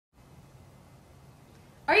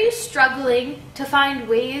Are you struggling to find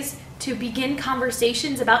ways to begin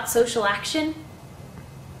conversations about social action?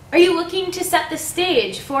 Are you looking to set the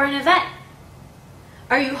stage for an event?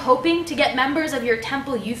 Are you hoping to get members of your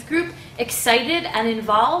Temple youth group excited and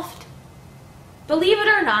involved? Believe it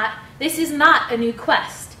or not, this is not a new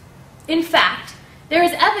quest. In fact, there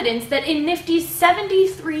is evidence that in Nifty's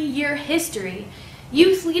 73-year history,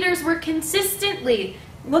 youth leaders were consistently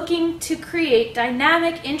looking to create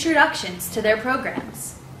dynamic introductions to their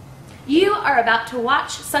programs. You are about to watch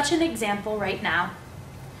such an example right now.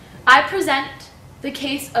 I present the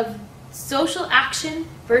case of social action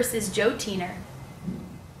versus Joe Tiener.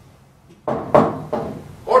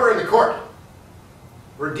 Order in the court.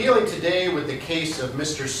 We're dealing today with the case of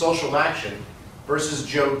Mr. Social Action versus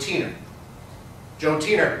Joe Tiener. Joe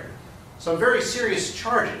Tiener, some very serious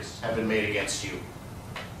charges have been made against you.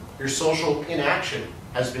 Your social inaction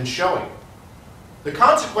has been showing. The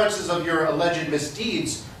consequences of your alleged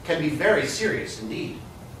misdeeds can be very serious indeed.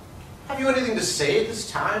 Have you anything to say at this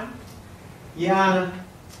time? Your Honor,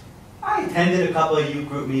 I attended a couple of youth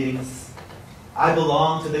group meetings. I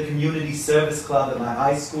belong to the community service club at my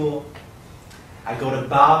high school. I go to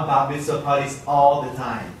bar mitzvah parties all the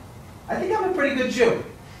time. I think I'm a pretty good Jew.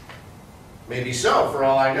 Maybe so, for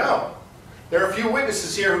all I know. There are a few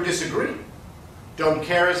witnesses here who disagree. Don't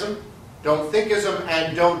careism, don't thinkism,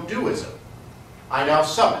 and don't doism. I now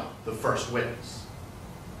summon the first witness.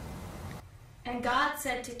 And God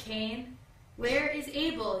said to Cain, "Where is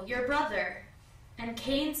Abel, your brother?" And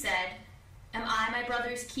Cain said, "Am I my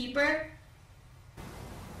brother's keeper?"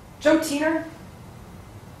 Joe Tiener,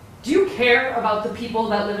 do you care about the people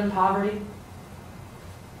that live in poverty?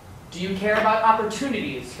 Do you care about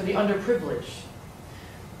opportunities for the underprivileged?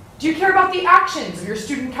 Do you care about the actions of your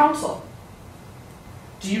student council?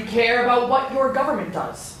 Do you care about what your government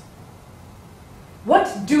does?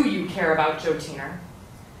 What do you care about, Joe Tiener?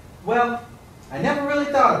 Well, I never really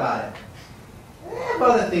thought about it. I have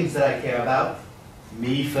other things that I care about.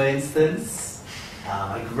 Me, for instance,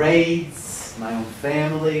 my grades, my own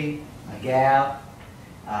family, my gal,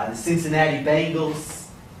 the Cincinnati Bengals,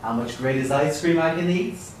 how much Grater's ice cream I can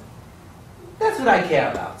eat. That's what I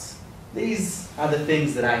care about. These are the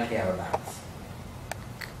things that I care about.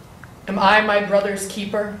 Am I my brother's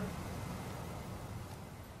keeper?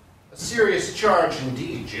 A serious charge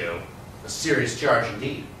indeed, Joe. A serious charge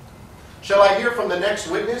indeed. Shall I hear from the next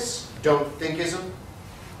witness? Don't thinkism?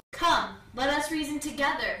 "Come, let us reason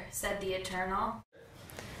together," said the Eternal.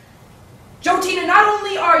 Joe Tiener, not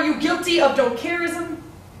only are you guilty of don't careism,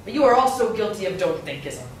 but you are also guilty of don't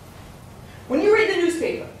thinkism. When you read the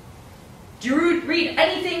newspaper, do you read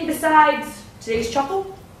anything besides today's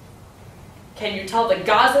chuckle? Can you tell the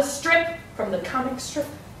Gaza Strip from the comic strip?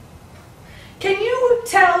 Can you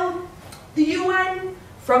tell the UN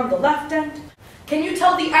from the left end? Can you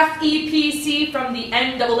tell the FEPC from the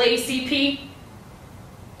NAACP?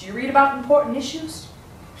 Do you read about important issues?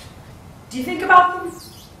 Do you think about them?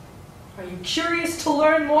 Are you curious to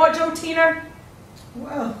learn more, Joe Tiener?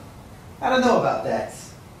 Well, I don't know about that.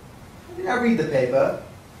 I mean, I read the paper.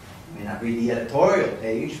 I mean, I read the editorial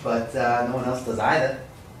page, but no one else does either.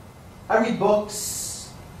 I read books.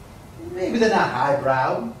 Maybe they're not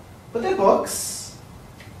highbrow, but they're books.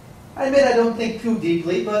 I admit I don't think too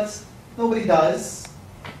deeply, but nobody does.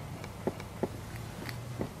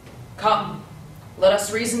 Come, let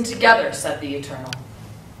us reason together, said the Eternal.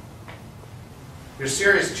 Your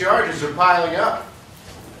serious charges are piling up.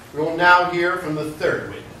 We will now hear from the third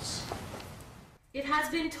witness. "It has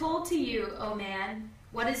been told to you, O man,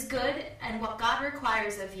 what is good and what God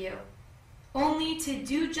requires of you, only to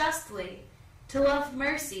do justly, to love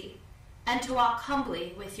mercy, and to walk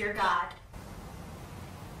humbly with your God."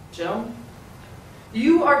 Joe,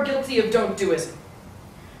 you are guilty of don't doism.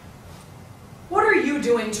 What are you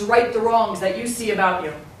doing to right the wrongs that you see about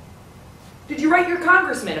you? Did you write your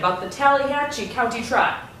congressman about the Tallahatchie County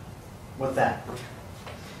tribe? What's that?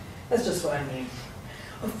 That's just what I mean.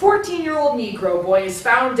 A 14-year-old Negro boy is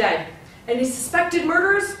found dead, and his suspected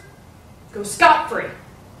murderers go scot-free.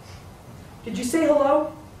 Did you say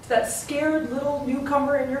hello to that scared little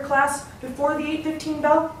newcomer in your class before the 8:15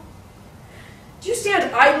 bell? Do you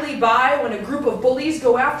stand idly by when a group of bullies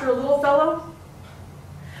go after a little fellow?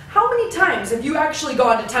 How many times have you actually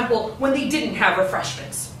gone to temple when they didn't have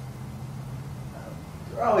refreshments?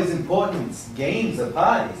 There are always important games or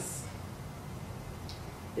parties.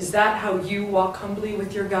 Is that how you walk humbly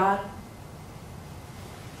with your God?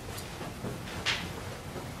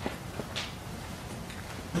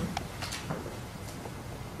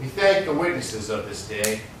 We thank the witnesses of this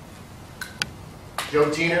day. Joe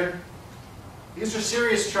Tiener, these are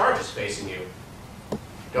serious charges facing you.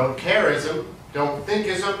 Don't careism, Don't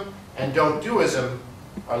thinkism and don't doism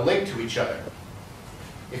are linked to each other.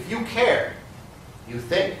 If you care, you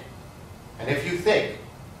think. And if you think,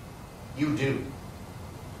 you do.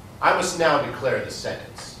 I must now declare the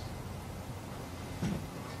sentence.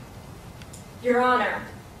 Your Honor,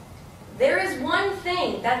 there is one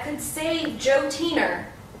thing that could save Joe Teener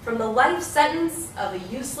from the life sentence of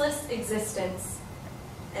a useless existence.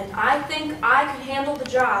 And I think I could handle the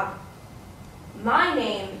job. My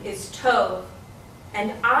name is Tove,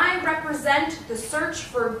 and I represent the search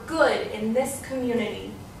for good in this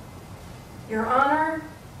community. Your Honor,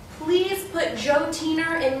 please put Joe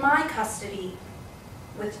Teener in my custody.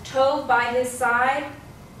 With Tove by his side,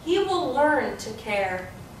 he will learn to care.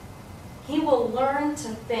 He will learn to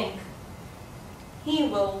think. He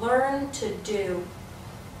will learn to do.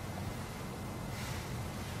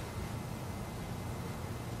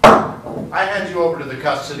 I hand you over to the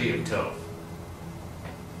custody of Tove.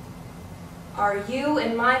 Are you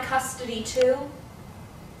in my custody too?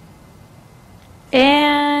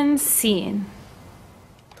 And scene.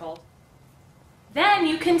 Called. Then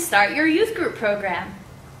you can start your youth group program.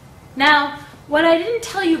 Now, what I didn't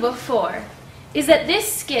tell you before is that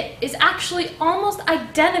this skit is actually almost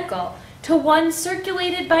identical to one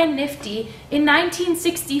circulated by Nifty in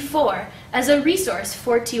 1964 as a resource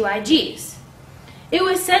for TYGs. It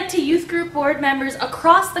was sent to youth group board members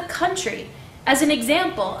across the country as an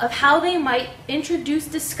example of how they might introduce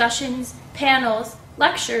discussions, panels,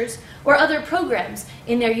 lectures, or other programs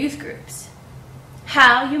in their youth groups.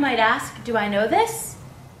 How, you might ask, do I know this?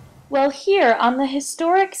 Well, here on the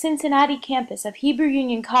historic Cincinnati campus of Hebrew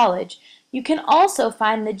Union College, you can also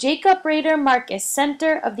find the Jacob Rader Marcus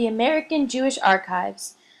Center of the American Jewish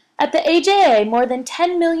Archives. At the AJA, more than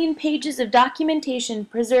 10 million pages of documentation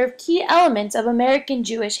preserve key elements of American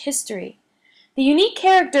Jewish history. The unique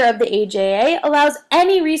character of the AJA allows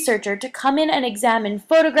any researcher to come in and examine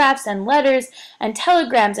photographs and letters and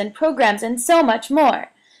telegrams and programs and so much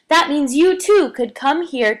more. That means you too could come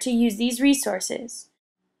here to use these resources.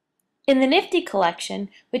 In the Nifty collection,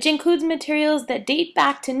 which includes materials that date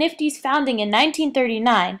back to Nifty's founding in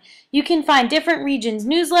 1939, you can find different regions'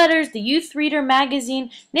 newsletters, the Youth Reader magazine,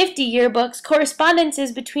 Nifty yearbooks,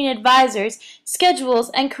 correspondences between advisors, schedules,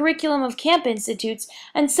 and curriculum of camp institutes,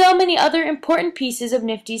 and so many other important pieces of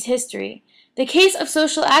Nifty's history. The case of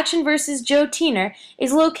social action versus Joe Teener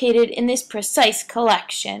is located in this precise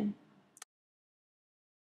collection.